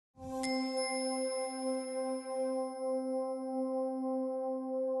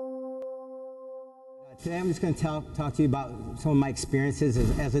Today I'm just going to talk to you about some of my experiences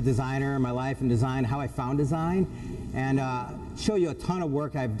as a designer in my life in design, how I found design, and show you a ton of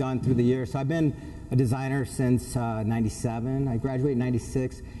work I've done through the years. So I've been a designer since 97. I graduated in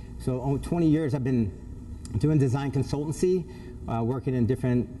 96. So over 20 years I've been doing design consultancy, working in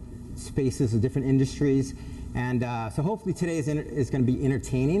different spaces of different industries. And so hopefully today is going to be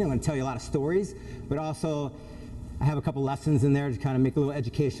entertaining. I'm going to tell you a lot of stories, but also I have a couple lessons in there to kind of make it a little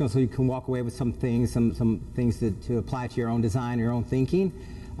educational so you can walk away with some things to apply to your own design, your own thinking,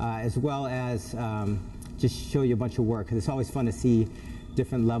 as well as just show you a bunch of work, because it's always fun to see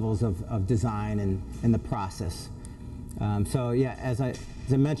different levels of design and the process. So yeah, as I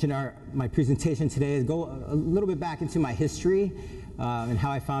mentioned, my presentation today is go a little bit back into my history and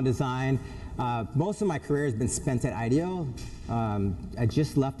how I found design. Most of my career has been spent at IDEO. I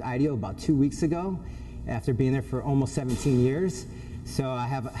just left IDEO about 2 weeks ago after being there for almost 17 years. So I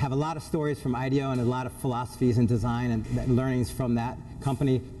have a lot of stories from IDEO and a lot of philosophies in design and learnings from that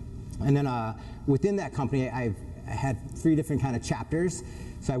company. And then within that company, I had 3 different kind of chapters.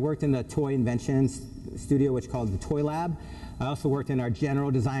 So I worked in the toy invention studio, which is called the Toy Lab. I also worked in our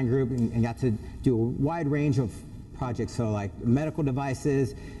general design group and got to do a wide range of projects. So like medical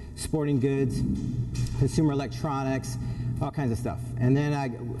devices, sporting goods, consumer electronics, all kinds of stuff. And then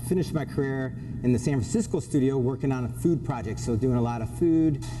I finished my career in the San Francisco studio working on a food project, so doing a lot of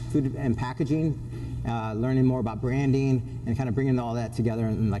food and packaging, learning more about branding and kind of bringing all that together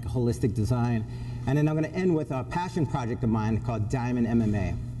in like a holistic design. And then I'm going to end with a passion project of mine called Diamond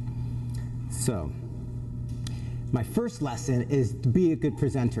MMA. So my first lesson is to be a good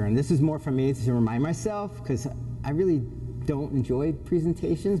presenter, and this is more for me to remind myself, because I really don't enjoy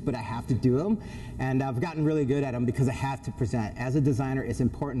presentations, but I have to do them, and I've gotten really good at them because I have to present. As a designer, it's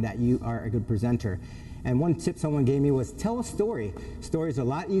important that you are a good presenter. And one tip someone gave me was tell a story. Stories are a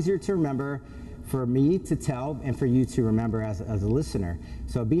lot easier to remember for me to tell and for you to remember as a listener.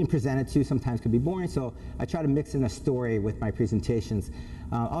 So being presented to sometimes could be boring, so I try to mix in a story with my presentations.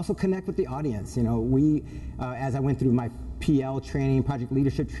 Also connect with the audience. You know, as I went through my PL training, project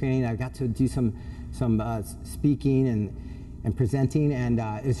leadership training, I got to do some speaking and presenting, and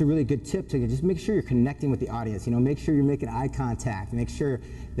it's a really good tip to just make sure you're connecting with the audience. You know, make sure you're making eye contact, make sure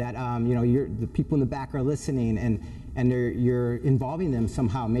that you know, the people in the back are listening, and you're involving them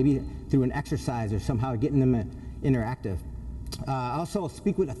somehow, maybe through an exercise or somehow getting them interactive. Also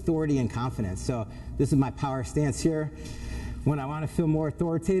speak with authority and confidence. So this is my power stance here when I want to feel more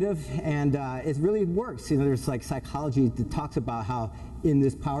authoritative, and it really works. You know, there's like psychology that talks about how in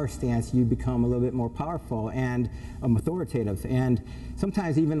this power stance you become a little bit more powerful and authoritative. And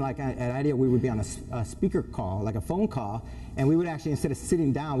sometimes even like at IDEO, we would be on a speaker call, like a phone call, and we would actually, instead of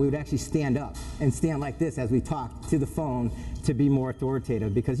sitting down, we would actually stand up and stand like this as we talk to the phone to be more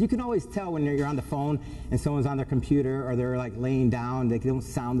authoritative, because you can always tell when you're on the phone and someone's on their computer or they're like laying down, they don't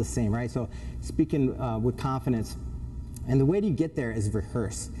sound the same, right? So speaking with confidence. And the way to get there is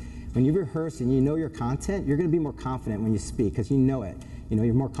rehearse. When you rehearse and you know your content, you're going to be more confident when you speak, because you know it. You know,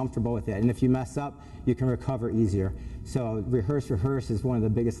 you're more comfortable with it. And if you mess up, you can recover easier. So rehearse is one of the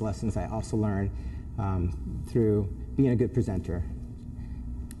biggest lessons I also learned through being a good presenter.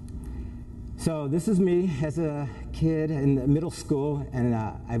 So this is me as a kid in middle school, and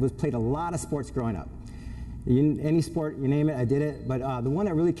I played a lot of sports growing up. Any sport, you name it, I did it. But the one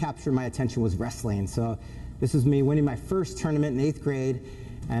that really captured my attention was wrestling. So this is me winning my first tournament in 8th grade.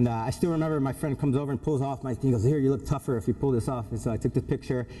 And I still remember my friend comes over and pulls off my thing. He goes, "Here, you look tougher if you pull this off." And so I took this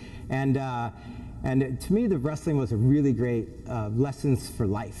picture. And to me, the wrestling was a really great lessons for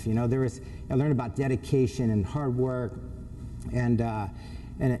life. You know, I learned about dedication and hard work, and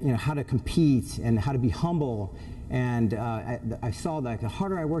you know, how to compete and how to be humble. And I saw that the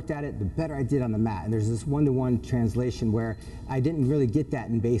harder I worked at it, the better I did on the mat. And there's this one-to-one translation where I didn't really get that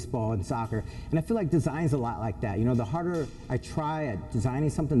in baseball and soccer. And I feel like design's a lot like that. You know, the harder I try at designing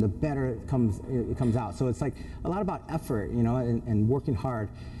something, the better it comes out. So it's like a lot about effort, you know, and working hard.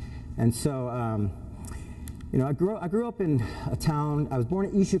 And so, you know, I grew up in a town. I was born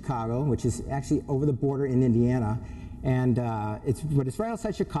in East Chicago, which is actually over the border in Indiana, and it's right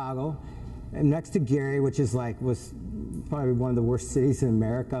outside Chicago. And next to Gary, which was probably one of the worst cities in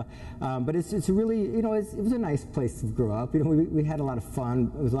America, but it's really, you know, it was a nice place to grow up. You know, we had a lot of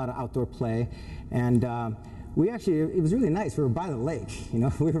fun. It was a lot of outdoor play, and it was really nice. We were by the lake, you know,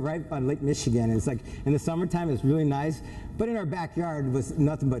 we were right by Lake Michigan. It's like in the summertime, it was really nice, but in our backyard was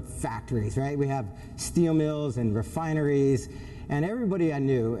nothing but factories, right? We have steel mills and refineries. And everybody I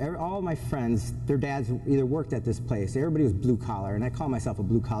knew, all my friends, their dads either worked at this place. Everybody was blue collar, and I call myself a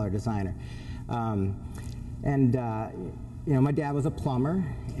blue collar designer. you know, my dad was a plumber,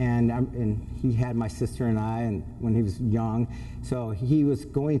 and he had my sister and I, and when he was young, so he was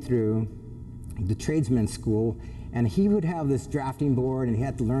going through the tradesman school, and he would have this drafting board, and he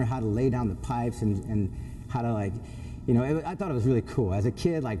had to learn how to lay down the pipes and how to, like, you know, I thought it was really cool. As a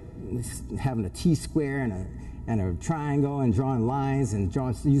kid, like having a T-square and a triangle and drawing lines and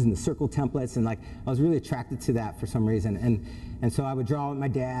using the circle templates, and like I was really attracted to that for some reason. And so I would draw with my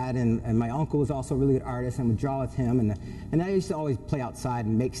dad, and my uncle was also a really good artist, and would draw with him. And I used to always play outside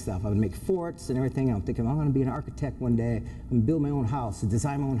and make stuff. I would make forts and everything. And I'm thinking, I'm going to be an architect one day. I'm going to build my own house,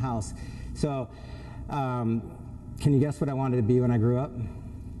 design my own house. So can you guess what I wanted to be when I grew up?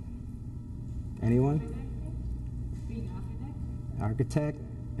 Anyone? Being architect?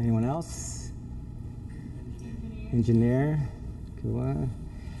 Anyone else? Engineer? Cool.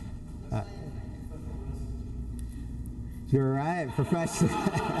 You're right, professional.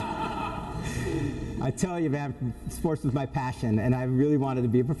 I tell you, man, sports was my passion, and I really wanted to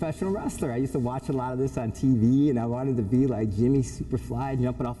be a professional wrestler. I used to watch a lot of this on TV, and I wanted to be like Jimmy Superfly,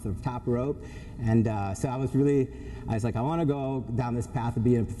 jumping off the top rope. And so I was like, I want to go down this path of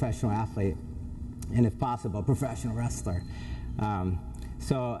being a professional athlete, and if possible, a professional wrestler.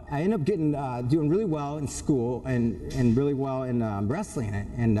 So I ended up doing really well in school and really well in wrestling,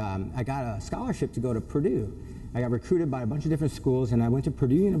 and I got a scholarship to go to Purdue. I got recruited by a bunch of different schools, and I went to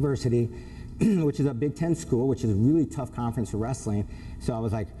Purdue University, which is a Big Ten school, which is a really tough conference for wrestling. So I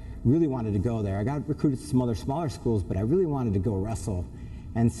was like, really wanted to go there. I got recruited to some other smaller schools, but I really wanted to go wrestle.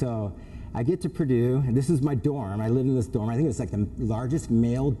 And so I get to Purdue, and this is my dorm. I lived in this dorm. I think it's like the largest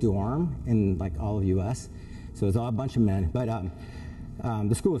male dorm in like all of US. So it's all a bunch of men. But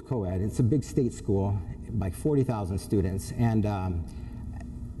the school is co-ed. It's a big state school, like 40,000 students. And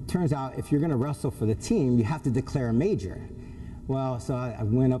turns out if you're going to wrestle for the team, you have to declare a major. Well, so I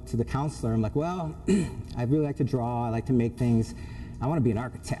went up to the counselor. I'm like, well, I really like to draw. I like to make things. I want to be an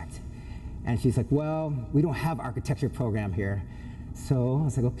architect. And she's like, well, we don't have architecture program here. So I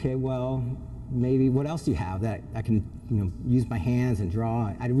was like, okay, well, maybe what else do you have that I can, use my hands and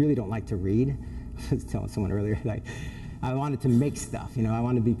draw? I really don't like to read. I was telling someone earlier, like, I wanted to make stuff. I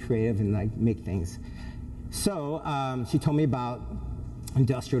wanted to be creative and like make things. So she told me about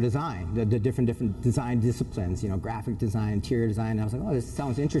industrial design, the different design disciplines, graphic design, interior design. And I was like, oh, this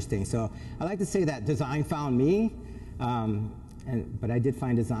sounds interesting. So I like to say that design found me, but I did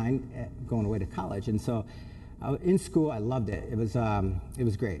find design going away to college. And so in school, I loved it. It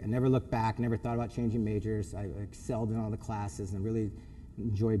was great. I never looked back, never thought about changing majors. I excelled in all the classes and really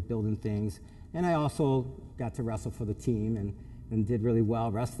enjoyed building things. And I also got to wrestle for the team and did really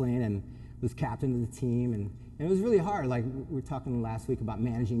well wrestling and was captain of the team. And it was really hard. Like we were talking last week about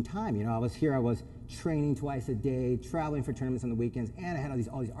managing time. I was training twice a day, traveling for tournaments on the weekends, and I had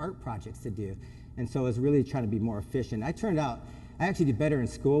all these art projects to do. And so I was really trying to be more efficient. I actually did better in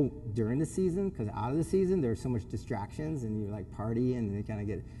school during the season, because out of the season there were so much distractions, and you like party and you kind of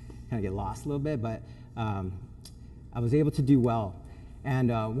get lost a little bit. But I was able to do well.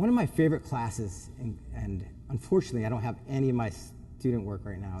 And one of my favorite classes, and unfortunately I don't have any of my student work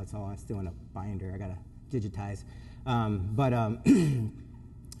right now. It's all I'm still in a binder. I gotta digitize.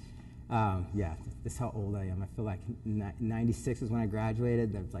 Yeah, this is how old I am. I feel like 96 is when I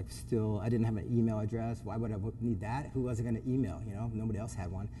graduated. There's like I didn't have an email address. Why would I need that? Who was I going to email? Nobody else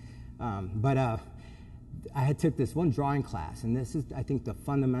had one. I had took this one drawing class, and this is, I think, the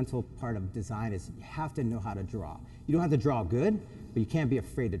fundamental part of design is you have to know how to draw. You don't have to draw good, but you can't be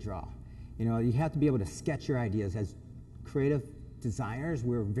afraid to draw. You have to be able to sketch your ideas. As creative designers,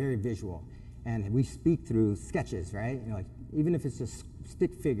 we're very visual, and we speak through sketches, right? Like even if it's just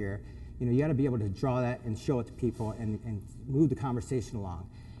stick figure, you got to be able to draw that and show it to people and move the conversation along.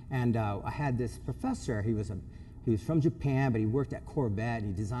 And I had this professor. He was from Japan, but he worked at Corvette,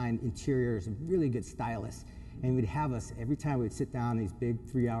 and he designed interiors, a really good stylist. And he would have us, every time we'd sit down in these big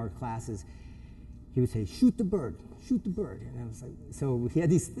 3-hour classes, he would say, shoot the bird, shoot the bird. And I was like, so he had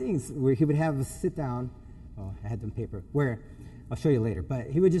these things where he would have us sit down. Oh, I had them paper, where, I'll show you later. But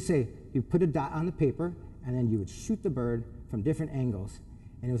he would just say, you put a dot on the paper, and then you would shoot the bird from different angles.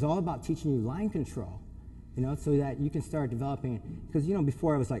 And it was all about teaching you line control, so that you can start developing. Because,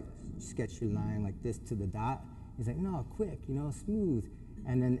 before I was like, sketch your line like this to the dot. He's like, no, quick, smooth.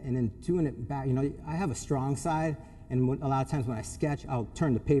 And then doing it back, I have a strong side. And a lot of times when I sketch, I'll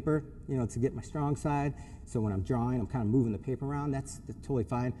turn the paper, to get my strong side. So when I'm drawing, I'm kind of moving the paper around. That's totally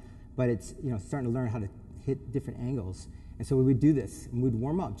fine. But it's, starting to learn how to hit different angles. And so we would do this, and we'd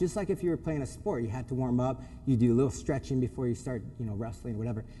warm up. Just like if you were playing a sport, you had to warm up. You do a little stretching before you start, wrestling or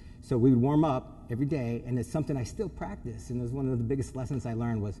whatever. So we would warm up every day, and it's something I still practice. And it was one of the biggest lessons I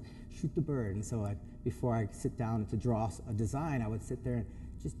learned was shoot the bird. And so before I sit down to draw a design, I would sit there and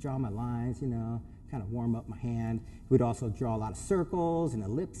just draw my lines, kind of warm up my hand. We'd also draw a lot of circles and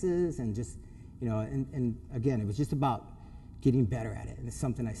ellipses and just, and again, it was just about getting better at it. And it's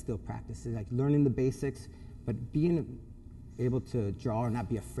something I still practice. It's like learning the basics, but being able to draw or not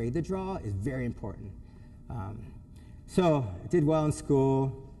be afraid to draw is very important. So I did well in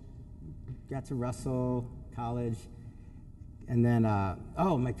school, got to wrestle, college, and then,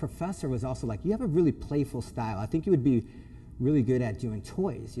 my professor was also like, you have a really playful style. I think you would be really good at doing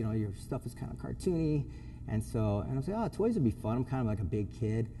toys. Your stuff is kind of cartoony. And I was like, toys would be fun. I'm kind of like a big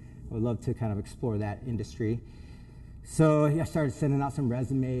kid. I would love to kind of explore that industry. So I started sending out some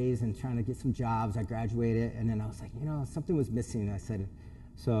resumes and trying to get some jobs. I graduated, and then I was like, something was missing. And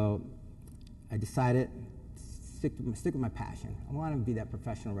so I decided stick with my passion. I want to be that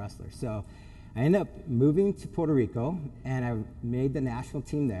professional wrestler. So I ended up moving to Puerto Rico, and I made the national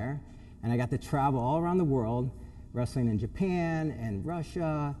team there, and I got to travel all around the world, wrestling in Japan and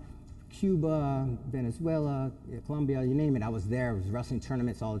Russia, Cuba, Venezuela, Colombia, you name it. I was there. I was wrestling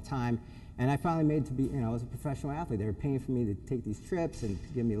tournaments all the time, and I finally made to be, I was a professional athlete. They were paying for me to take these trips and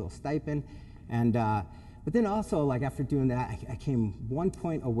give me a little stipend, and but then also, like after doing that, I came 1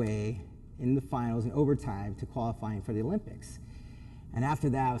 point away in the finals in overtime to qualifying for the Olympics. And after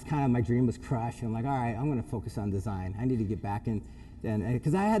that, I was kind of, my dream was crushed. And I'm like, all right, I'm going to focus on design. I need to get back in.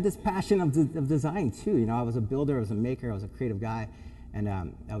 Because I had this passion of design too. I was a builder, I was a maker, I was a creative guy. And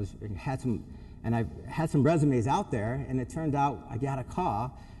I had some resumes out there. And it turned out I got a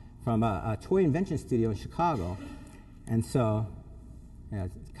call from a toy invention studio in Chicago. And so,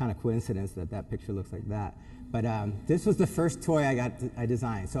 it's kind of coincidence that picture looks like that. But this was the first toy I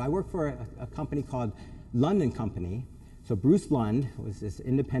designed. So I worked for a company called London Company. So Bruce Lund was this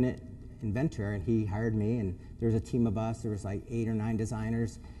independent inventor, and he hired me, and there was a team of us. There was like 8 or 9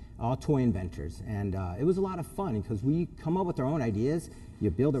 designers, all toy inventors. And it was a lot of fun because we come up with our own ideas. You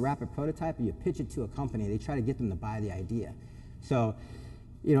build a rapid prototype, and you pitch it to a company. They try to get them to buy the idea. So,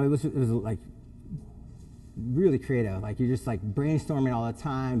 it was like really creative. Like you're just like brainstorming all the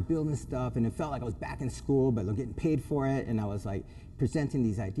time, building stuff, and it felt like I was back in school, but I'm getting paid for it. And I was like presenting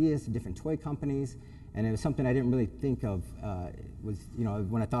these ideas to different toy companies, and it was something I didn't really think of.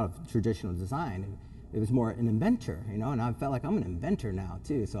 When I thought of traditional design, it was more an inventor, and I felt like I'm an inventor now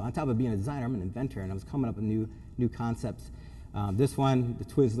too. So on top of being a designer, I'm an inventor, and I was coming up with new concepts. This one, the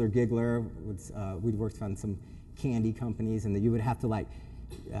Twizzler Giggler, we'd worked on some candy companies, and you would have to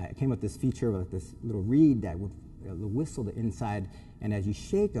I came up with this feature with this little reed that would whistle the inside, and as you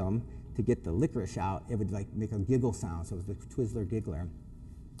shake them to get the licorice out, it would make a giggle sound. So it was the Twizzler Giggler.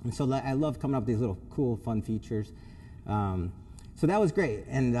 And so I love coming up with these little cool, fun features. So that was great.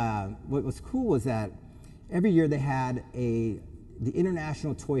 And what was cool was that every year they had the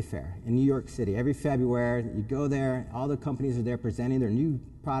International Toy Fair in New York City. Every February, you go there, all the companies are there presenting their new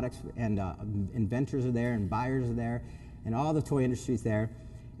products, and inventors are there, and buyers are there, and all the toy industry's there.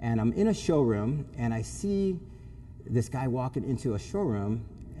 And I'm in a showroom, and I see this guy walking into a showroom,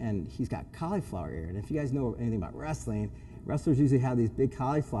 and he's got cauliflower ear. And if you guys know anything about wrestling, wrestlers usually have these big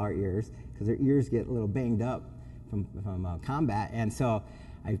cauliflower ears because their ears get a little banged up from combat. And so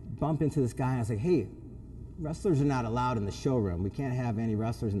I bump into this guy, and I was like, hey, wrestlers are not allowed in the showroom. We can't have any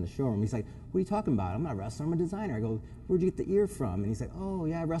wrestlers in the showroom. He's like, what are you talking about? I'm not a wrestler, I'm a designer. I go, where'd you get the ear from? And he's like, oh,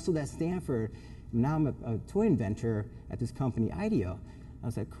 yeah, I wrestled at Stanford. Now I'm a toy inventor at this company, IDEO. I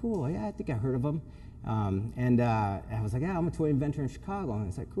was like, cool, yeah, I think I heard of them. I was like, yeah, I'm a toy inventor in Chicago. And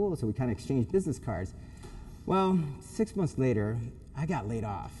it's like, cool, so we kind of exchanged business cards. Well, 6 months later, I got laid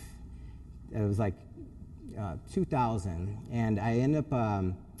off. It was like 2000, and I ended up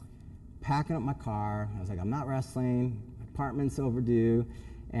packing up my car. I was like, I'm not wrestling, my apartment's overdue,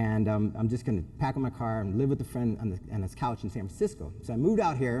 and I'm just gonna pack up my car and live with a friend on his couch in San Francisco. So I moved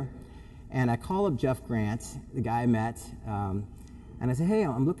out here, and I called up Jeff Grant, the guy I met, and I said, hey,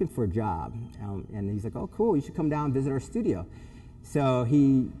 I'm looking for a job. And he's like, oh, cool, you should come down and visit our studio. So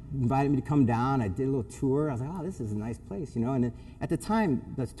he invited me to come down. I did a little tour. I was like, oh, this is a nice place, And at the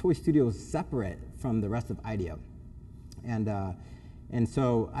time, the toy studio was separate from the rest of IDEO. And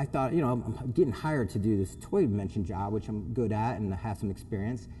so I thought, I'm getting hired to do this toy invention job, which I'm good at and I have some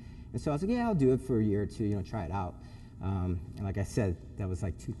experience. And so I was like, yeah, I'll do it for a year or two, try it out. And like I said, that was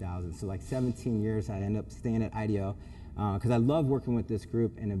like 2000. So like 17 years, I ended up staying at IDEO. Because I love working with this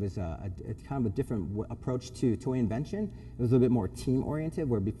group, and it was it's kind of a different approach to toy invention. It was a little bit more team-oriented,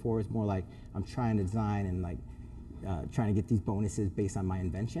 where before it was more like I'm trying to design and trying to get these bonuses based on my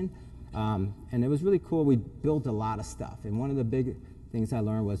invention. And it was really cool. We built a lot of stuff, and one of the big things I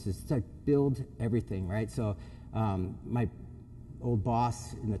learned was just to build everything, right? So my old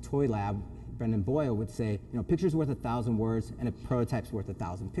boss in the toy lab, Brendan Boyle, would say, picture's worth 1,000 words and a prototype's worth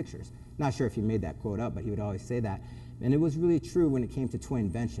 1,000 pictures. Not sure if he made that quote up, but he would always say that. And it was really true when it came to toy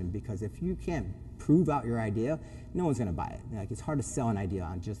invention, because if you can't prove out your idea, no one's gonna buy it. Like, it's hard to sell an idea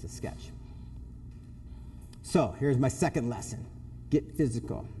on just a sketch. So here's my second lesson: get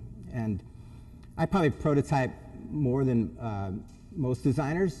physical. And I probably prototype more than most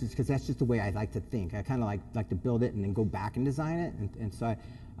designers, because that's just the way I like to think. I kind of like to build it and then go back and design it. And so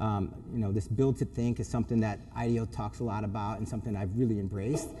this build to think is something that IDEO talks a lot about, and something I've really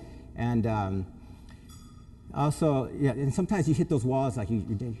embraced. And also, and sometimes you hit those walls, like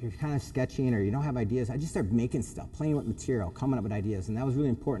you're kind of sketching or you don't have ideas. I just start making stuff, playing with material, coming up with ideas, and that was really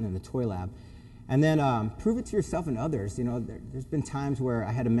important in the toy lab. And then prove it to yourself and others. There's been times where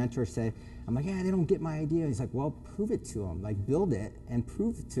I had a mentor say, I'm like, yeah, they don't get my idea. He's like, well, prove it to them. Like, build it and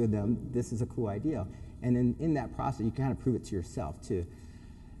prove to them this is a cool idea. And in that process, you kind of prove it to yourself too.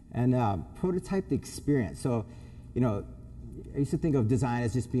 And prototype the experience. So, I used to think of design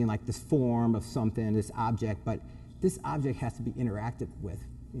as just being like this form of something, this object, but this object has to be interacted with,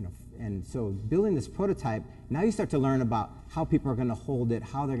 and so building this prototype, now you start to learn about how people are going to hold it,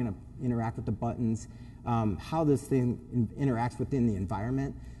 how they're going to interact with the buttons, how this thing interacts within the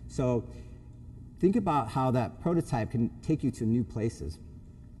environment. So think about how that prototype can take you to new places.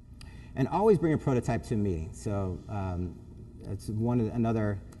 And always bring a prototype to a meeting. So it's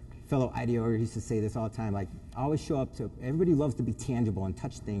another fellow IDEOer used to say this all the time, like, always show up to, everybody loves to be tangible and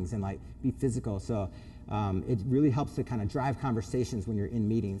touch things and like be physical. So it really helps to kind of drive conversations when you're in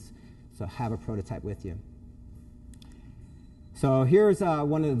meetings. So have a prototype with you. So here's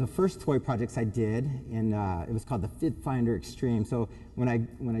one of the first toy projects I did, and it was called the Fit Finder Extreme. So when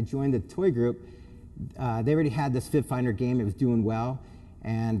I joined the toy group, they already had this Fit Finder game. It was doing well.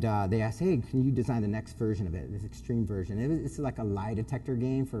 And they asked, hey, can you design the next version of it, this extreme version? It's like a lie detector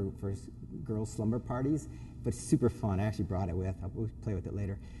game for girls' slumber parties, but it's super fun. I actually brought it with. We'll play with it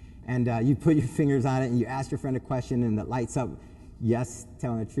later. And you put your fingers on it, and you ask your friend a question, and it lights up, yes,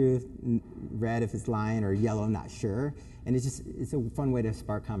 telling the truth, red if it's lying, or yellow, not sure. And it's a fun way to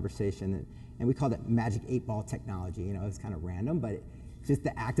spark conversation. And we called it Magic 8-Ball technology. It's kind of random, but just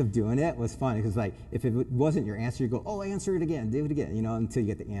the act of doing it was fun, because like if it wasn't your answer, you go, oh, answer it again, do it again, until you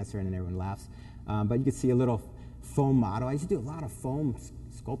get the answer, and then everyone laughs. But you could see a little foam model. I used to do a lot of foam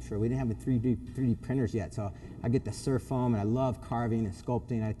sculpture. We didn't have the 3D printers yet, so I get the surf foam, and I love carving and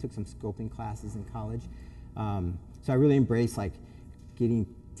sculpting. I took some sculpting classes in college. So I really embraced like getting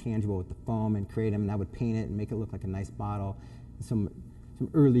tangible with the foam and create them, and I would paint it and make it look like a nice bottle. Some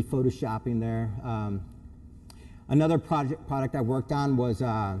early photoshopping there. Another product I worked on was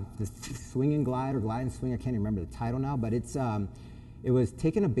the Swing and Glide, or Glide and Swing. I can't remember the title now, but it was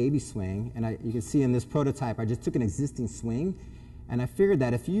taking a baby swing, and you can see in this prototype, I just took an existing swing, and I figured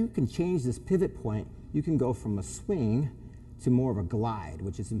that if you can change this pivot point, you can go from a swing to more of a glide,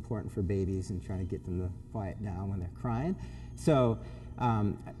 which is important for babies and trying to get them to quiet down when they're crying. So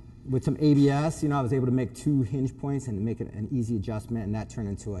with some ABS, I was able to make 2 hinge points and make it an easy adjustment, and that turned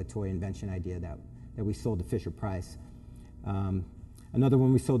into a toy invention idea that we sold to Fisher Price. Another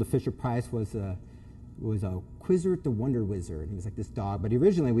one we sold to Fisher Price was a Quizzard the Wonder Wizard. He was like this dog, but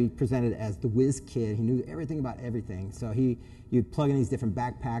originally we presented it as the Whiz Kid. He knew everything about everything. So you'd plug in these different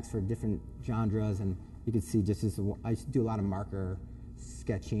backpacks for different genres, and you could see just I used to do a lot of marker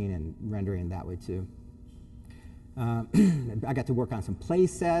sketching and rendering that way too. I got to work on some play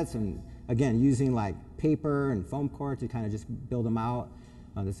sets, and again, using like paper and foam core to kind of just build them out.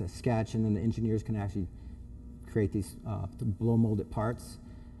 There's a sketch, and then the engineers can actually create these blow molded parts.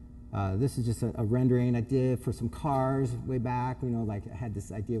 This is just a rendering I did for some cars way back. Like I had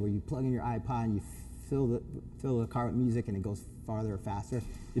this idea where you plug in your iPod and you fill the car with music, and it goes farther or faster,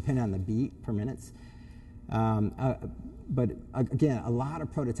 depending on the beat per minute. But again, a lot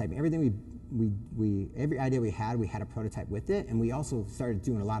of prototyping. Everything every idea we had a prototype with it, and we also started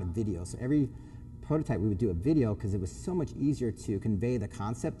doing a lot of videos. So every prototype we would do a video, because it was so much easier to convey the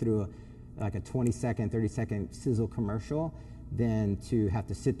concept through like a 20-second, 30-second sizzle commercial than to have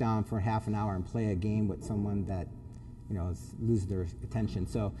to sit down for half an hour and play a game with someone that loses their attention.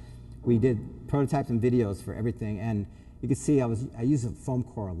 So we did prototypes and videos for everything, and you can see I use a foam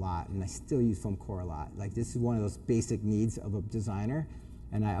core a lot, and I still use foam core a lot. Like, this is one of those basic needs of a designer,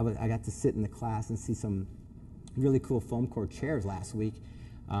 and I got to sit in the class and see some really cool foam core chairs last week.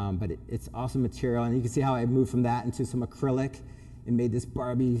 But it's awesome material, and you can see how I moved from that into some acrylic and made this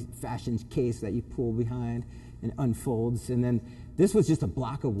Barbie fashion case that you pull behind and unfolds. And then this was just a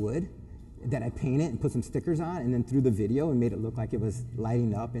block of wood, that I painted and put some stickers on, and then through the video and made it look like it was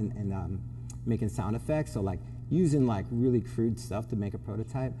lighting up and making sound effects. So like using like really crude stuff to make a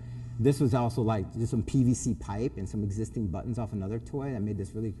prototype. This was also like just some PVC pipe and some existing buttons off another toy. I made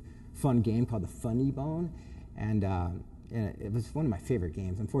this really fun game called the Funny Bone, and it was one of my favorite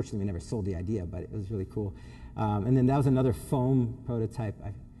games. Unfortunately, we never sold the idea, but it was really cool. And then that was another foam prototype.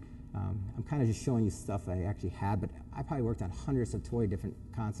 I'm kind of just showing you stuff I actually had, but I probably worked on hundreds of different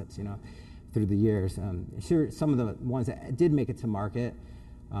concepts, you know, through the years. Sure, some of the ones that did make it to market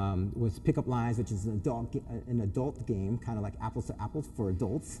was Pickup Lines, which is an adult game, kind of like Apples to Apples for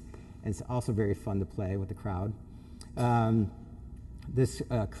adults. And it's also very fun to play with the crowd. This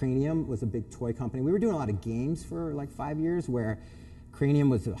Cranium was a big toy company. We were doing a lot of games for like 5 years where Cranium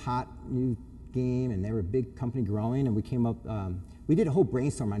was a hot new game and they were a big company growing, and we came up, we did a whole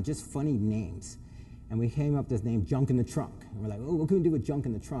brainstorm on just funny names. And we came up with this name, Junk in the Trunk. And we're like, oh, what can we do with Junk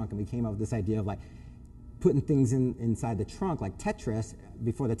in the Trunk? And we came up with this idea of like putting things inside the trunk like Tetris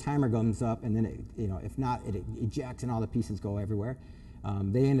before the timer comes up, and then it, you know, if not, it ejects and all the pieces go everywhere.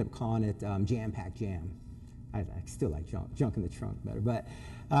 They ended up calling it Jam Pack Jam. I still like junk in the Trunk better. But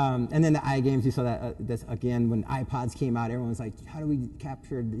and then the iGames, you saw that this, again, when iPods came out, everyone was like, how do we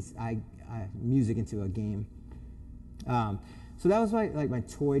capture this music into a game? So that was my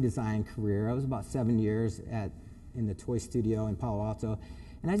toy design career. I was about 7 years in the toy studio in Palo Alto,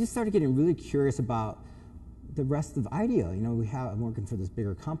 and I just started getting really curious about the rest of IDEO. You know, I'm working for this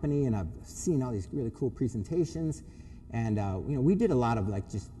bigger company, and I've seen all these really cool presentations. And you know, we did a lot of like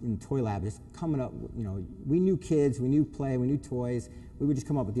just in Toy Lab, just coming up. You know, we knew kids, we knew play, we knew toys. We would just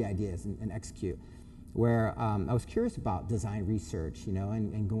come up with the ideas and execute. Where I was curious about design research, you know,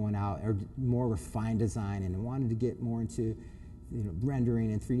 and going out or more refined design, and wanted to get more into, you know,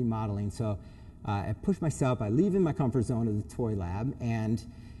 rendering and 3D modeling. So I pushed myself by leaving my comfort zone of the Toy Lab, and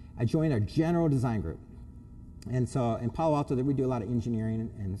I joined our general design group. And so in Palo Alto, we do a lot of engineering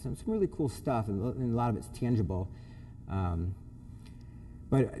and some really cool stuff, and a lot of it's tangible.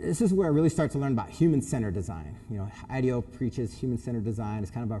 But this is where I really start to learn about human-centered design. You know, IDEO preaches human-centered design.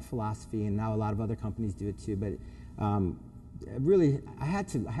 It's kind of our philosophy, and now a lot of other companies do it too. But really, I had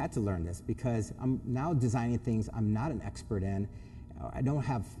to learn this because I'm now designing things I'm not an expert in. I don't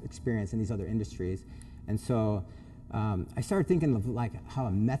have experience in these other industries, and so I started thinking of like how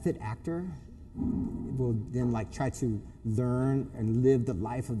a method actor will then like try to learn and live the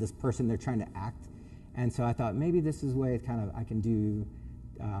life of this person they're trying to act. And so I thought maybe this is a way kind of I can do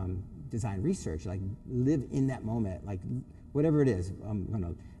design research, like live in that moment, like whatever it is. I'm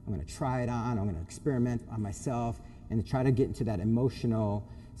gonna try it on. I'm gonna experiment on myself and try to get into that emotional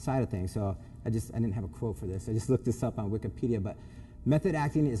side of things. So I didn't have a quote for this. I just looked this up on Wikipedia. But method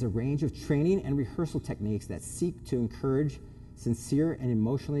acting is a range of training and rehearsal techniques that seek to encourage sincere and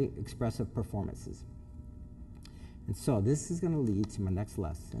emotionally expressive performances. And so this is going to lead to my next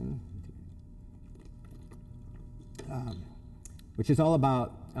lesson, which is all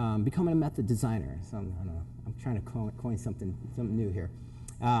about becoming a method designer. So I don't know, I'm trying to coin something new here.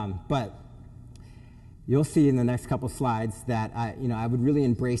 But you'll see in the next couple slides that I would really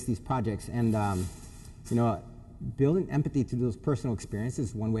embrace these projects, and building empathy through those personal experiences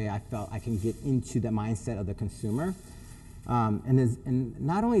is one way I felt I can get into the mindset of the consumer. And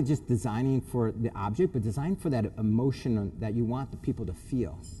not only just designing for the object, but design for that emotion that you want the people to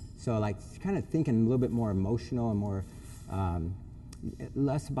feel. So like kind of thinking a little bit more emotional and more,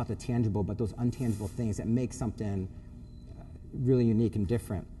 less about the tangible, but those untangible things that make something really unique and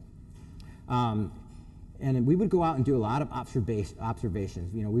different. And we would go out and do a lot of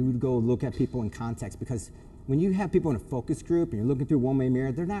observations. You know, we would go look at people in context, because when you have people in a focus group and you're looking through a one-way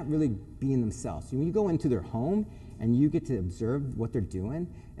mirror, they're not really being themselves. When you go into their home and you get to observe what they're doing,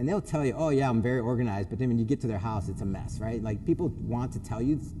 and they'll tell you, oh yeah, I'm very organized, but then when you get to their house, it's a mess, right? Like people want to tell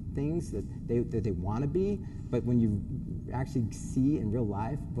you things that they want to be, but when you actually see in real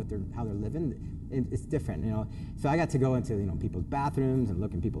life how they're living, it's different, you know. So I got to go into people's bathrooms and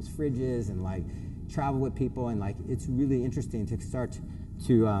look in people's fridges and like travel with people, and like it's really interesting to start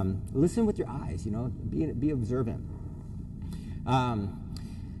to listen with your eyes, you know, be observant.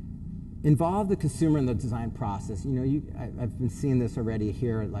 Involve the consumer in the design process. You know, I've been seeing this already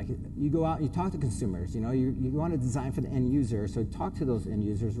here. Like you go out, and you talk to consumers. You know, you want to design for the end user, so talk to those end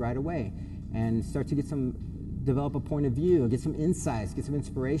users right away, and start to develop a point of view, get some insights, get some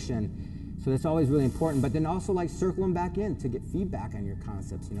inspiration. So that's always really important. But then also like circle them back in to get feedback on your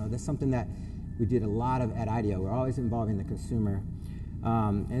concepts. You know, that's something that we did a lot of at IDEO. We're always involving the consumer,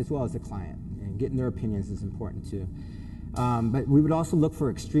 as well as the client, and getting their opinions is important too. But we would also look for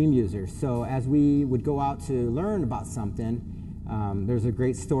extreme users. So as we would go out to learn about something, There's a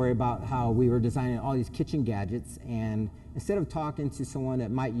great story about how we were designing all these kitchen gadgets, and instead of talking to someone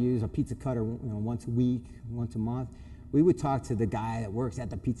that might use a pizza cutter, once a week, once a month, we would talk to the guy that works at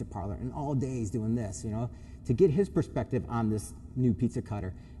the pizza parlor and all day he's doing this, to get his perspective on this new pizza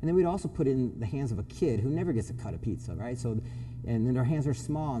cutter. And then we'd also put it in the hands of a kid who never gets to cut a pizza, right? So, and then their hands are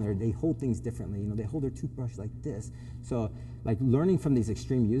small and they hold things differently. They hold their toothbrush like this. So, like learning from these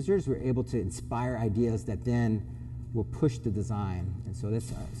extreme users, we're able to inspire ideas that then will push the design. And so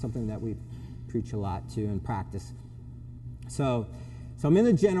that's something that we preach a lot to and practice. So I'm in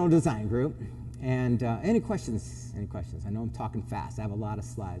the general design group. And any questions? Any questions? I know I'm talking fast. I have a lot of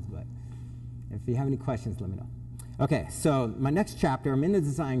slides, but if you have any questions, let me know. Okay, so my next chapter, I'm in the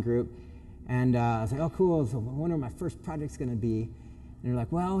design group, and I was like, oh, cool, so I wonder what my first project's going to be. And they're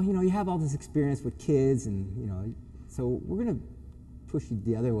like, well, you have all this experience with kids, and, so we're going to push you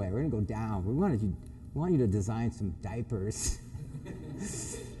the other way. We're going to go down. We want you to design some diapers.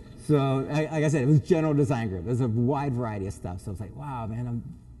 So, like I said, it was general design group. It was a wide variety of stuff. So I was like, wow, man, I'm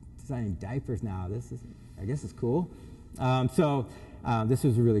designing diapers now. I guess it's cool. This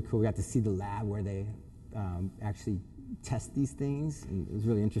was really cool. We got to see the lab where they actually test these things, and it was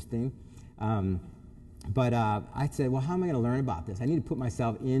really interesting. But I said, well, how am I going to learn about this? I need to put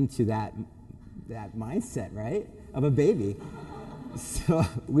myself into that mindset, right, of a baby. So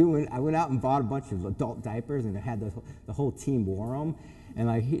I went out and bought a bunch of adult diapers, and I had the whole team wore them.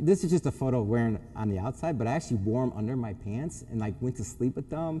 And this is just a photo of wearing on the outside, but I actually wore them under my pants and went to sleep with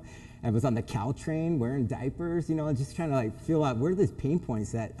them. And was on the Caltrain wearing diapers, and just trying to feel out where are these pain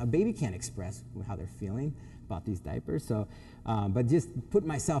points that a baby can't express how they're feeling about these diapers. So, but just putting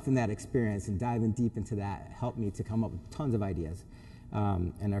myself in that experience and diving deep into that helped me to come up with tons of ideas.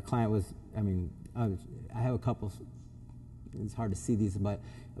 And our client was, I have a couple. It's hard to see these, but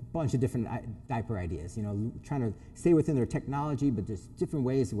a bunch of different diaper ideas, trying to stay within their technology, but just different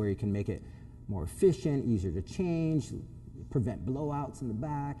ways where you can make it more efficient, easier to change, prevent blowouts in the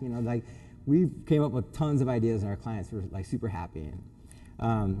back, we came up with tons of ideas, and our clients were super happy.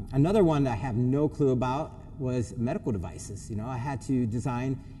 Another one that I have no clue about was medical devices. I had to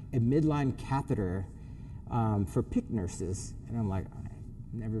design a midline catheter for PIC nurses, and I'm like, I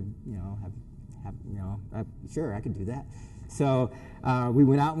never, sure, I could do that. So we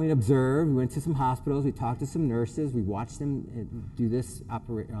went out and we observed. We went to some hospitals. We talked to some nurses. We watched them do this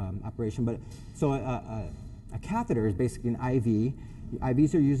operation. But so a catheter is basically an IV.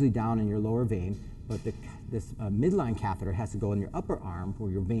 IVs are usually down in your lower vein, but this midline catheter has to go in your upper arm where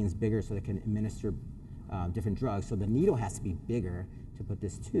your vein's bigger so they can administer different drugs. So the needle has to be bigger to put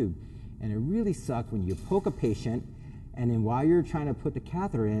this tube. And it really sucked when you poke a patient, and then while you're trying to put the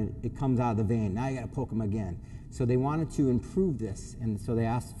catheter in, it comes out of the vein. Now you got to poke them again. So they wanted to improve this, and so they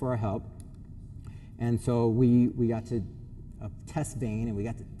asked for our help. And so we got to test vein, and we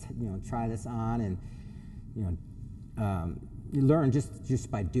got to try this on, and you learn just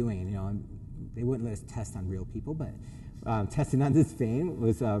by doing. They wouldn't let us test on real people, but testing on this vein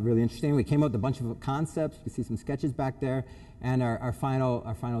was really interesting. We came up with a bunch of concepts. You can see some sketches back there, and our final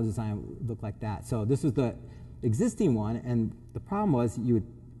design looked like that. So this was the existing one, and the problem was you would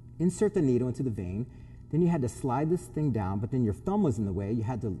insert the needle into the vein, then you had to slide this thing down, but then your thumb was in the way. You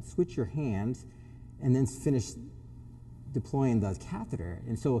had to switch your hands and then finish deploying the catheter.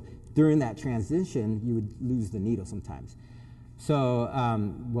 And so during that transition, you would lose the needle sometimes. So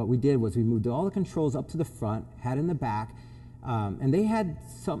what we did was we moved all the controls up to the front, had in the back, and they had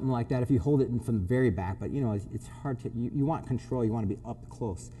something like that if you hold it from the very back, but it's hard to, you want control, you want to be up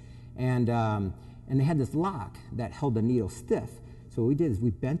close. And they had this lock that held the needle stiff. So what we did is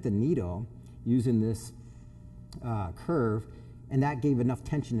we bent the needle using this curve, and that gave enough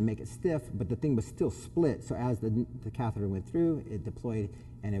tension to make it stiff, but the thing was still split. So as the catheter went through, it deployed,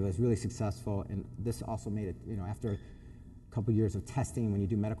 and it was really successful. And this also made it, after a couple years of testing, when you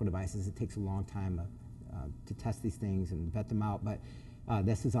do medical devices, it takes a long time to test these things and vet them out. But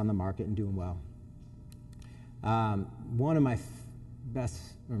this is on the market and doing well. One of my best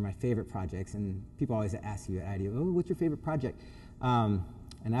or my favorite projects, and people always ask you that idea, oh, what's your favorite project?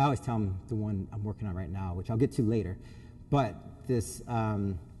 And I always tell them the one I'm working on right now, which I'll get to later. But this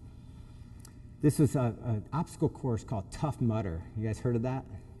was an obstacle course called Tough Mudder. You guys heard of that?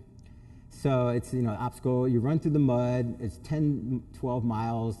 So it's obstacle. You run through the mud. It's 10, 12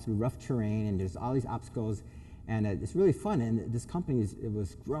 miles through rough terrain, and there's all these obstacles, and it's really fun. And this company it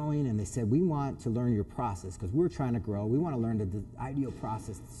was growing, and they said, we want to learn your process because we're trying to grow. We want to learn the ideal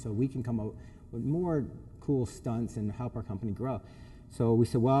process so we can come up with more cool stunts and help our company grow. So we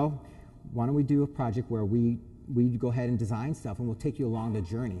said, well, why don't we do a project where we we go ahead and design stuff, and we'll take you along the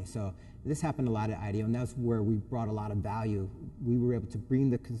journey. So this happened a lot at IDEO, and that's where we brought a lot of value. We were able to bring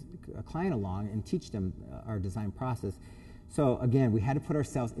the client along and teach them our design process. So again, we had to put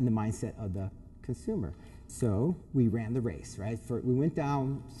ourselves in the mindset of the consumer. So we ran the race, right? We went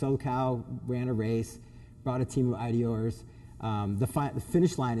down SoCal, ran a race, brought a team of IDOers. The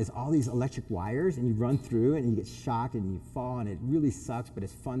finish line is all these electric wires, and you run through and you get shocked and you fall, and it really sucks, but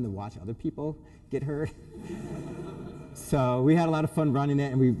it's fun to watch other people get hurt. So we had a lot of fun running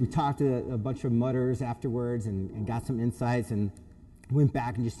it, and we talked to a bunch of mudders afterwards and got some insights, and went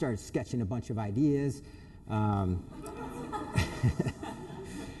back and just started sketching a bunch of ideas. And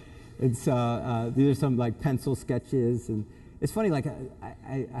so these are some like pencil sketches, and it's funny, like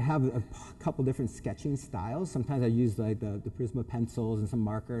I have a couple different sketching styles. Sometimes I use like the Prisma pencils and some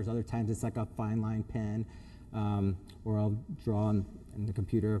markers. Other times it's like a fine line pen, or I'll draw in the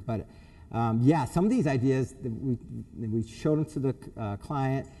computer. But yeah, some of these ideas we showed them to the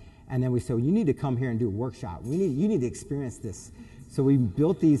client, and then we said, well, you need to come here and do a workshop. You need to experience this. So we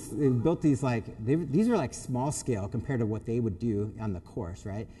built these. These are like small scale compared to what they would do on the course,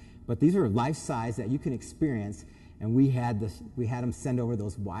 right? But these are life size that you can experience. And we had them send over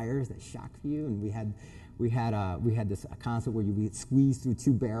those wires that shock you, and we had this concept where we squeeze through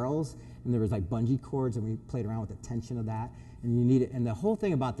 2 barrels, and there was like bungee cords, and we played around with the tension of that. And you need it. And the whole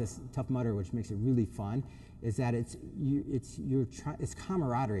thing about this Tough Mudder, which makes it really fun, is that it's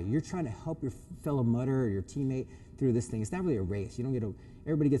camaraderie. You're trying to help your fellow mudder or your teammate through this thing. It's not really a race. You don't get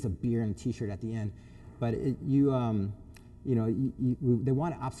everybody gets a beer and a T-shirt at the end, but they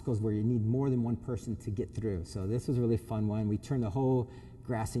want obstacles where you need more than one person to get through. So this was a really fun one. We turned the whole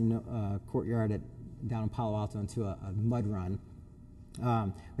grassy courtyard down in Palo Alto into a mud run.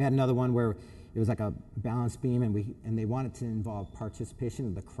 We had another one where it was like a balance beam, and they wanted to involve participation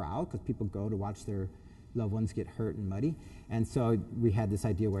of the crowd, because people go to watch their loved ones get hurt and muddy. And so we had this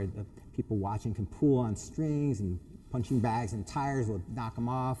idea where the people watching can pull on strings, and punching bags and tires will knock them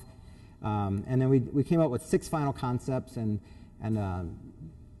off. And then we came up with 6 final concepts, and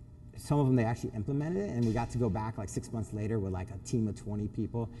some of them they actually implemented it, and we got to go back like 6 months later with like a team of 20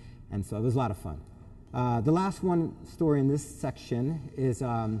 people, and so it was a lot of fun. The last story in this section is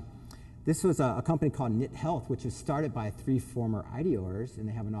this was a company called Knit Health, which was started by 3 former IDOers, and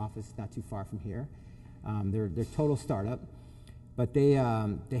they have an office not too far from here. They're total startup, but they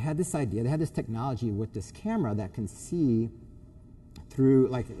had this idea. They had this technology with this camera that can see through,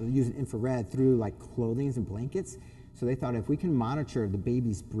 like, using infrared through like clothing and blankets. So they thought if we can monitor the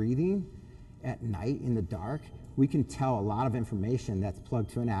baby's breathing at night in the dark, we can tell a lot of information that's plugged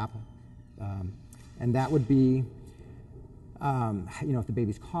to an app. And that would be, if the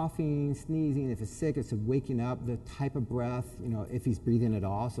baby's coughing, sneezing, if it's sick, if it's waking up, the type of breath, if he's breathing at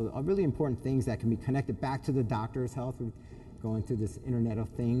all. So really important things that can be connected back to the doctor's health. We're going through this Internet of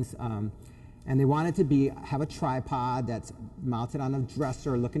Things. And they wanted to have a tripod that's mounted on a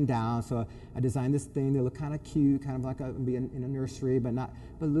dresser looking down. So I designed this thing that looked kind of cute, kind of like in a nursery, but a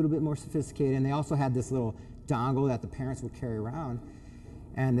little bit more sophisticated. And they also had this little dongle that the parents would carry around,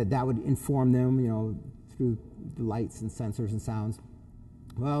 and that would inform them, through the lights and sensors and sounds.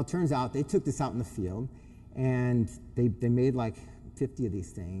 Well, it turns out they took this out in the field, and they made like 50 of these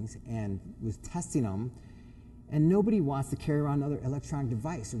things and was testing them. And nobody wants to carry around another electronic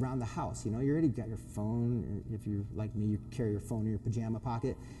device around the house. You already got your phone. If you're like me, you carry your phone in your pajama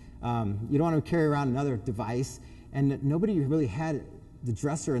pocket. You don't want to carry around another device. And nobody really had the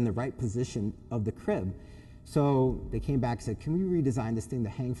dresser in the right position of the crib. So they came back and said, can we redesign this thing to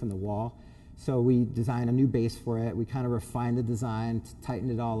hang from the wall? So we designed a new base for it. We kind of refined the design,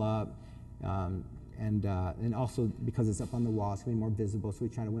 tightened it all up. And also because it's up on the wall, it's going to be more visible. So we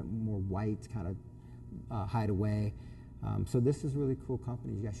kind of went more white, kind of hide away. So this is a really cool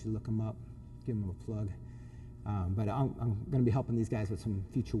company. You guys should look them up, give them a plug. But I'm going to be helping these guys with some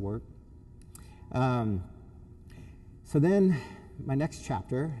future work. So then my next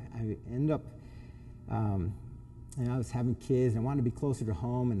chapter, I ended up, I was having kids, and I wanted to be closer to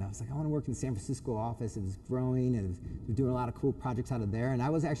home, and I was like, I want to work in the San Francisco office. It was growing, and we were doing a lot of cool projects out of there, and I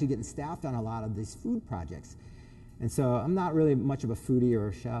was actually getting staffed on a lot of these food projects. And so I'm not really much of a foodie or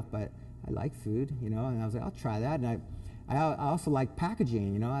a chef, but I like food, and I was like, I'll try that. And I also like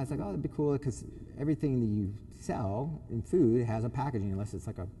packaging, I was like, oh, that'd be cool, because everything that you sell in food has a packaging, unless it's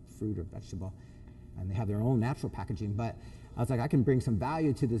like a fruit or vegetable, and they have their own natural packaging. But I was like, I can bring some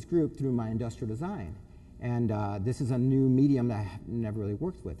value to this group through my industrial design. And this is a new medium that I've never really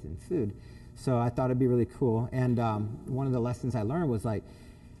worked with in food. So I thought it'd be really cool. And one of the lessons I learned was like,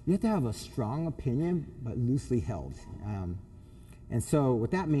 you have to have a strong opinion, but loosely held. And so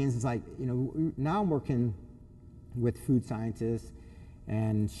what that means is like, now I'm working with food scientists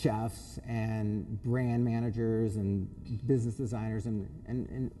and chefs and brand managers and business designers,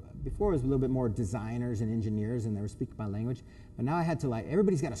 and before it was a little bit more designers and engineers, and they were speaking my language. But now I had to, like,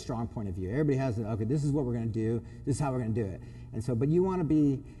 everybody's got a strong point of view. Everybody has, okay, this is what we're going to do. This is how we're going to do it. And so, but you want to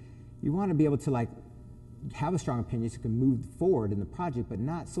be able to, like, have a strong opinion so you can move forward in the project, but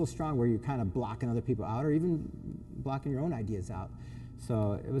not so strong where you're kind of blocking other people out or even blocking your own ideas out.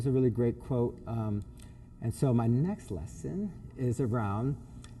 So it was a really great quote. And so my next lesson is around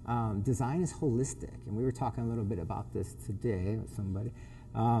design is holistic. And we were talking a little bit about this today with somebody.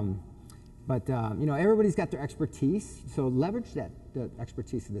 You know, everybody's got their expertise, so leverage the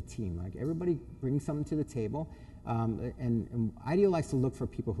expertise of the team. Like, everybody brings something to the table. And IDEO likes to look for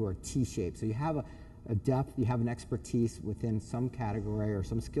people who are T-shaped. So you have a depth, you have an expertise within some category or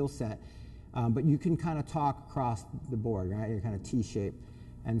some skill set, but you can kind of talk across the board, right? You're kind of T-shaped.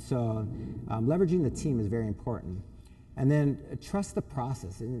 And so leveraging the team is very important. And then trust the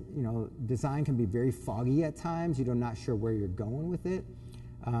process. And, you know, design can be very foggy at times. You're not sure where you're going with it.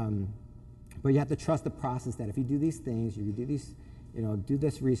 But you have to trust the process that if you do these things, you do these, you know, do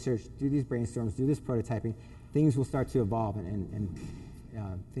this research, do these brainstorms, do this prototyping, things will start to evolve and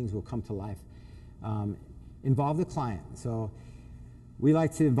things will come to life. Involve the client. So we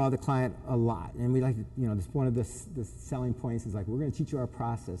like to involve the client a lot, and we like to, you know, this one of the selling points is like, we're going to teach you our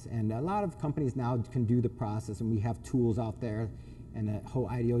process. And a lot of companies now can do the process, and we have tools out there and the whole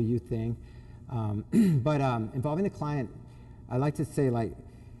IDOU thing. Involving the client, I like to say, like,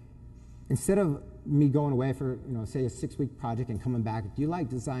 instead of me going away for, you know, say a 6-week project and coming back, do you like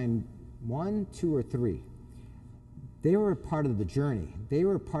design 1, 2, or 3? They were a part of the journey. They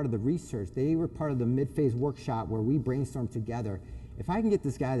were a part of the research. They were part of the mid-phase workshop where we brainstormed together. If I can get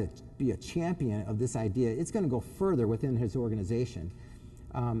this guy to be a champion of this idea, it's going to go further within his organization.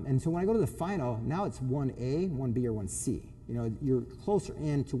 And so when I go to the final, now it's 1A, 1B, or 1C. You know, you're closer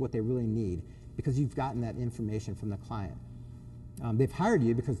in to what they really need because you've gotten that information from the client. They've hired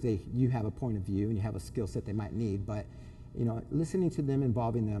you because you have a point of view and you have a skill set they might need, but, you know, listening to them,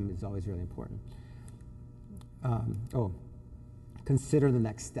 involving them is always really important. Consider the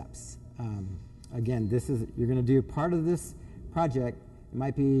next steps. Again, you're going to do part of this project. It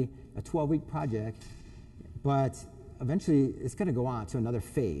might be a 12-week project, but eventually it's going to go on to another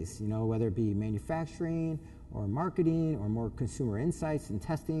phase, you know, whether it be manufacturing or marketing or more consumer insights and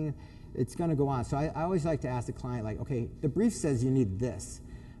testing. It's going to go on. So I always like to ask the client, like, okay, the brief says you need this,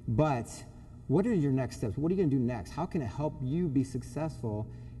 but what are your next steps? What are you going to do next? How can it help you be successful,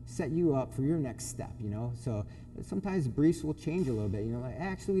 set you up for your next step, you know? So sometimes briefs will change a little bit, you know, like,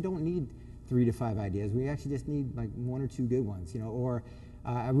 actually we don't need 3 to 5 ideas. We actually just need like 1 or 2 good ones, you know, or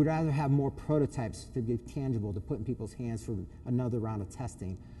I would rather have more prototypes to be tangible, to put in people's hands for another round of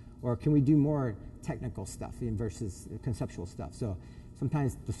testing. Or can we do more technical stuff versus conceptual stuff? So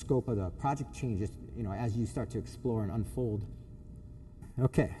sometimes the scope of the project changes, you know, as you start to explore and unfold.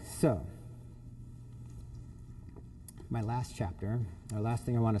 Okay, so my last chapter, or last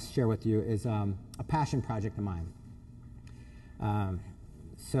thing I want to share with you is a passion project of mine.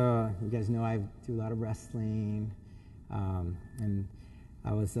 So you guys know I do a lot of wrestling, and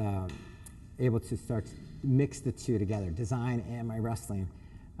I was able to start to mix the two together, design and my wrestling.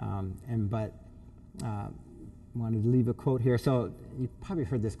 Wanted to leave a quote here. So you probably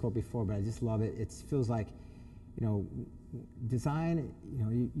heard this quote before, but I just love it. It feels like, you know, design, you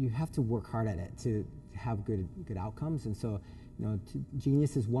know, you have to work hard at it to have good outcomes. And so, you know,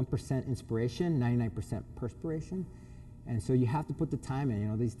 genius is 1% inspiration, 99% perspiration. And so you have to put the time in. You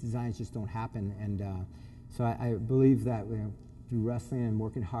know, these designs just don't happen. And so I believe that, you know, through wrestling and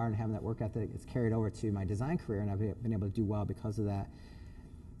working hard and having that work ethic, it's carried over to my design career, and I've been able to do well because of that.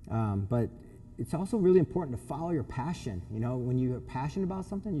 But it's also really important to follow your passion. You know, when you're passionate about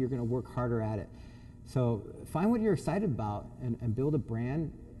something, you're going to work harder at it. So find what you're excited about and build a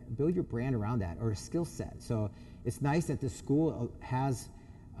brand, build your brand around that, or a skill set. So it's nice that this school has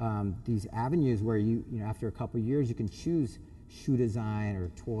these avenues where you know, after a couple of years, you can choose shoe design or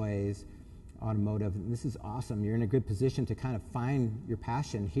toys, automotive. And this is awesome. You're in a good position to kind of find your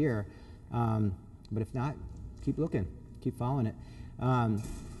passion here. But if not, keep looking, keep following it.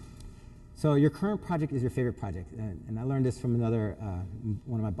 So your current project is your favorite project. And I learned this from another,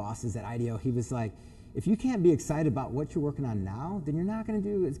 one of my bosses at IDEO. He was like, if you can't be excited about what you're working on now, then you're not going to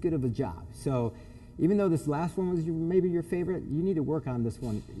do as good of a job. So even though this last one was maybe your favorite, you need to work on this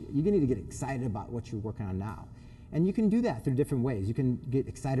one. You need to get excited about what you're working on now. And you can do that through different ways. You can get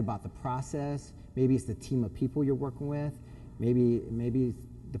excited about the process. Maybe it's the team of people you're working with. Maybe it's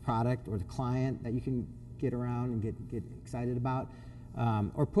the product or the client that you can get around and get excited about.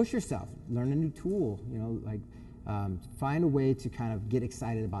 Or push yourself, learn a new tool. You know, like find a way to kind of get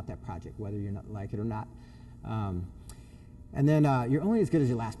excited about that project, whether you're not like it or not. And then you're only as good as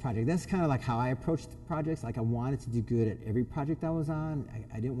your last project. That's kind of like how I approached projects. Like I wanted to do good at every project I was on.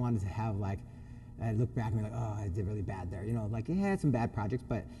 I didn't want it to have like, I look back and be like, oh, I did really bad there. You know, like, yeah, I had some bad projects,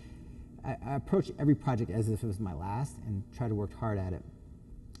 but I approach every project as if it was my last and try to work hard at it.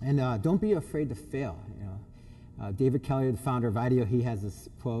 And don't be afraid to fail. You know, David Kelly, the founder of IDEO, he has this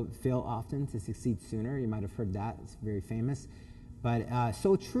quote: "Fail often to succeed sooner." You might have heard that; it's very famous, but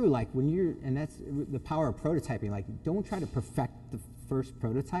so true. Like when you're, and that's the power of prototyping. Like, don't try to perfect the first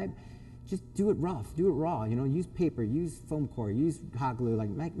prototype. Just do it rough, do it raw. You know, use paper, use foam core, use hot glue. Like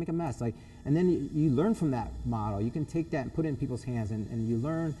make a mess. Like, and then you learn from that model. You can take that and put it in people's hands, and you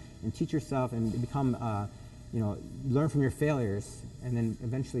learn and teach yourself and become. You know, learn from your failures, and then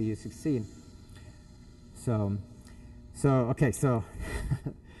eventually you succeed. So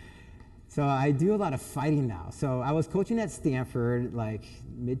I do a lot of fighting now. So I was coaching at Stanford, like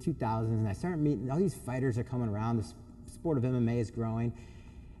mid-2000s, and I started meeting all these fighters are coming around. The sport of MMA is growing,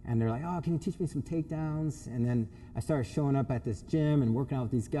 and they're like, "Oh, can you teach me some takedowns?" And then I started showing up at this gym and working out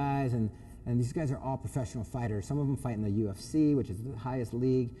with these guys, and these guys are all professional fighters. Some of them fight in the UFC, which is the highest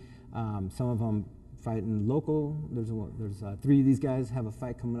league. Some of them fight in local. There's 3 of these guys have a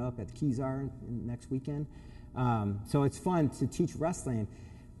fight coming up at the Kezar next weekend. So it's fun to teach wrestling,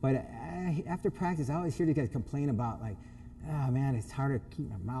 but after practice, I always hear these guys complain about like, "Oh man, it's hard to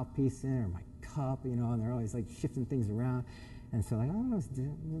keep my mouthpiece in or my cup," you know, and they're always like shifting things around. And so like, I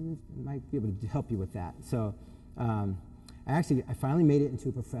might be able to help you with that. So I finally made it into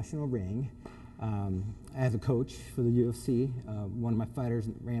a professional ring as a coach for the UFC. One of my fighters,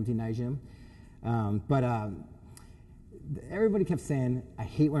 Ramsey Najim. But everybody kept saying, "I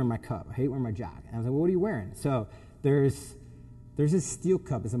hate wearing my cup. I hate wearing my jock." And I was like, "Well, what are you wearing?" So there's this steel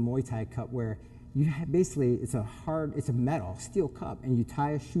cup. It's a Muay Thai cup where you basically, it's a metal steel cup, and you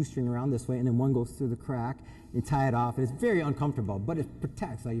tie a shoestring around this way, and then one goes through the crack. You tie it off, and it's very uncomfortable, but it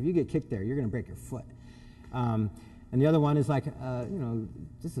protects. Like if you get kicked there, you're going to break your foot. And the other one is like, you know,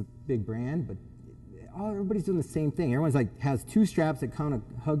 just a big brand, but everybody's doing the same thing. Everyone's like has 2 straps that kind of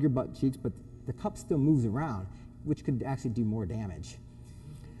hug your butt cheeks, but the cup still moves around, which could actually do more damage.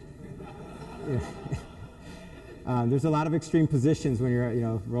 There's a lot of extreme positions when you're, you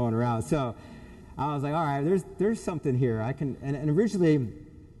know, rolling around. So I was like, all right, there's something here. I can. And originally,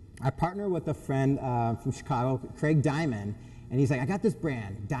 I partnered with a friend from Chicago, Craig Diamond, and he's like, I got this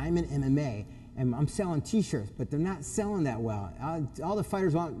brand, Diamond MMA, and I'm selling T-shirts, but they're not selling that well. All the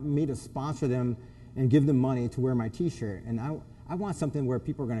fighters want me to sponsor them and give them money to wear my T-shirt, and I want something where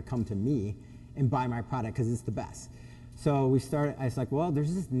people are going to come to me and buy my product because it's the best. So we started, I was like, well,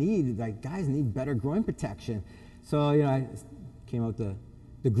 there's this need, like guys need better groin protection. So, you know, I came up with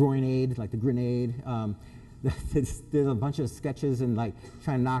the groin aid, like the grenade. Did a bunch of sketches and like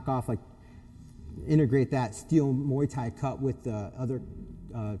trying to knock off, like integrate that steel Muay Thai cup with the other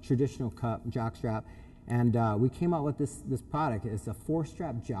traditional cup, jock strap. And we came out with this product. It's a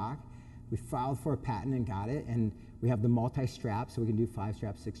 4-strap jock. We filed for a patent and got it. And we have the multi-strap, so we can do 5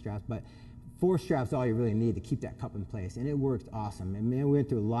 straps, 6 straps. But 4 straps all you really need to keep that cup in place, and it worked awesome. And man, we went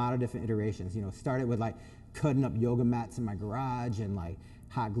through a lot of different iterations. You know, started with like cutting up yoga mats in my garage and like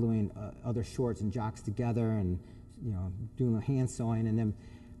hot gluing other shorts and jocks together, and you know, doing a hand sewing, and then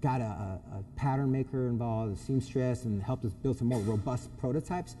got a pattern maker involved, a seamstress, and helped us build some more robust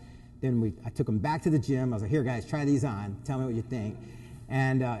prototypes. Then I took them back to the gym. I was like, here guys, try these on. Tell me what you think.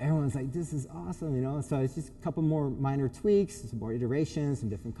 And everyone's like, this is awesome, you know. So it's just a couple more minor tweaks, some more iterations, some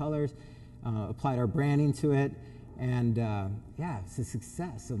different colors. Applied our branding to it, and yeah, it's a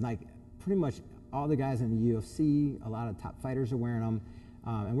success. So like pretty much all the guys in the UFC, a lot of top fighters are wearing them,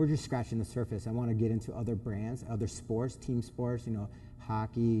 and we're just scratching the surface. I want to get into other brands, other sports, team sports, you know,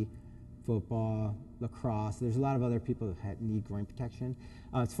 hockey, football, lacrosse. There's a lot of other people that need groin protection.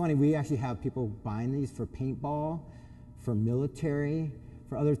 It's funny, we actually have people buying these for paintball, for military,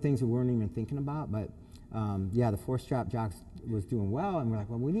 for other things we weren't even thinking about, but yeah, the 4-strap jocks was doing well, and we're like,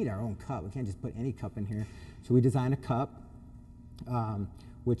 well, we need our own cup. We can't just put any cup in here. So we designed a cup,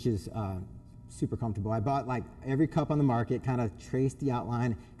 which is super comfortable. I bought like every cup on the market, kind of traced the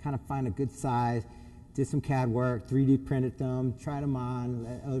outline, kind of find a good size, did some CAD work, 3D printed them, tried them on,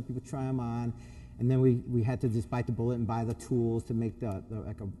 let other people try them on, and then we had to just bite the bullet and buy the tools to make the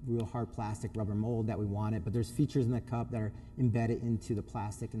like a real hard plastic rubber mold that we wanted. But there's features in the cup that are embedded into the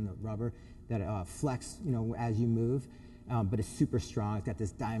plastic and the rubber that flex, you know, as you move. But it's super strong. It's got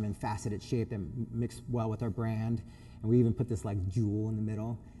this diamond faceted shape that mixed well with our brand. And we even put this like jewel in the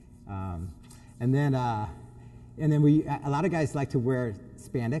middle. And then And then a lot of guys like to wear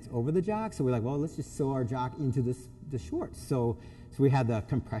spandex over the jock, so we're like, well, let's just sew our jock into the shorts. So we had the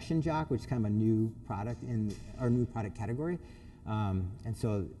compression jock, which is kind of a new product in our new product category. And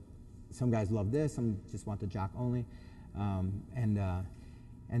so some guys love this, some just want the jock only.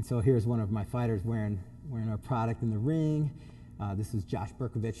 And so here's one of my fighters wearing our product in the ring. This is Josh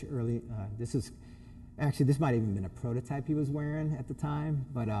Berkovich early. This might have even been a prototype he was wearing at the time.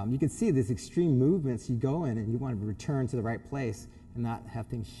 But you can see these extreme movements. You go in and you want to return to the right place and not have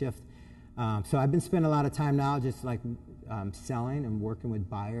things shift. So I've been spending a lot of time now just like selling and working with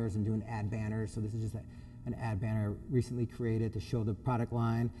buyers and doing ad banners. So this is just an ad banner recently created to show the product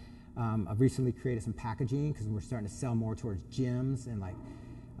line. I've recently created some packaging because we're starting to sell more towards gyms and like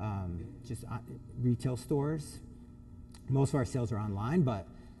just retail stores. Most of our sales are online, but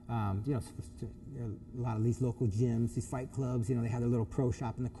you know, a lot of these local gyms, these fight clubs, you know, they have their little pro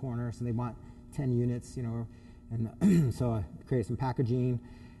shop in the corner, so they want 10 units, you know, and so I created some packaging.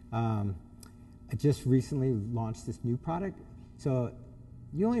 I just recently launched this new product. So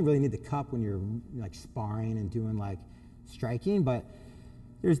you only really need the cup when you're like sparring and doing like striking, but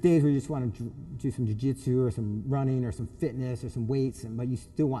there's days where you just want to do some jiu-jitsu or some running or some fitness or some weights, but you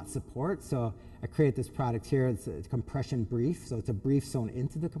still want support. So I created this product here. It's a compression brief. So it's a brief sewn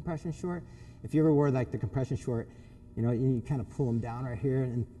into the compression short. If you ever wore like the compression short, you know, you kind of pull them down right here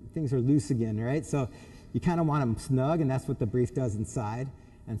and things are loose again, right? So you kind of want them snug, and that's what the brief does inside.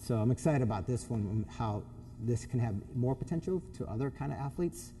 And so I'm excited about this one, how this can have more potential to other kind of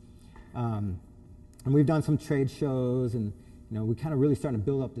athletes. And we've done some trade shows, and you know, we kind of really starting to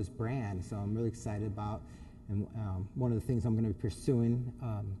build up this brand. So I'm really excited about, and one of the things I'm going to be pursuing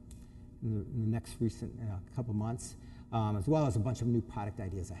in the next recent couple months, as well as a bunch of new product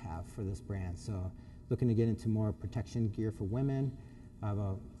ideas I have for this brand. So looking to get into more protection gear for women. I have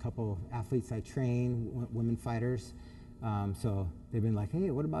a couple athletes I train, women fighters. So they've been like, hey,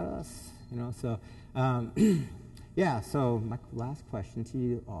 what about us? You know, so yeah, so my last question to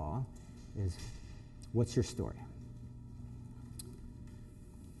you all is, what's your story?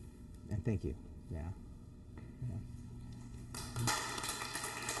 And thank you. Yeah.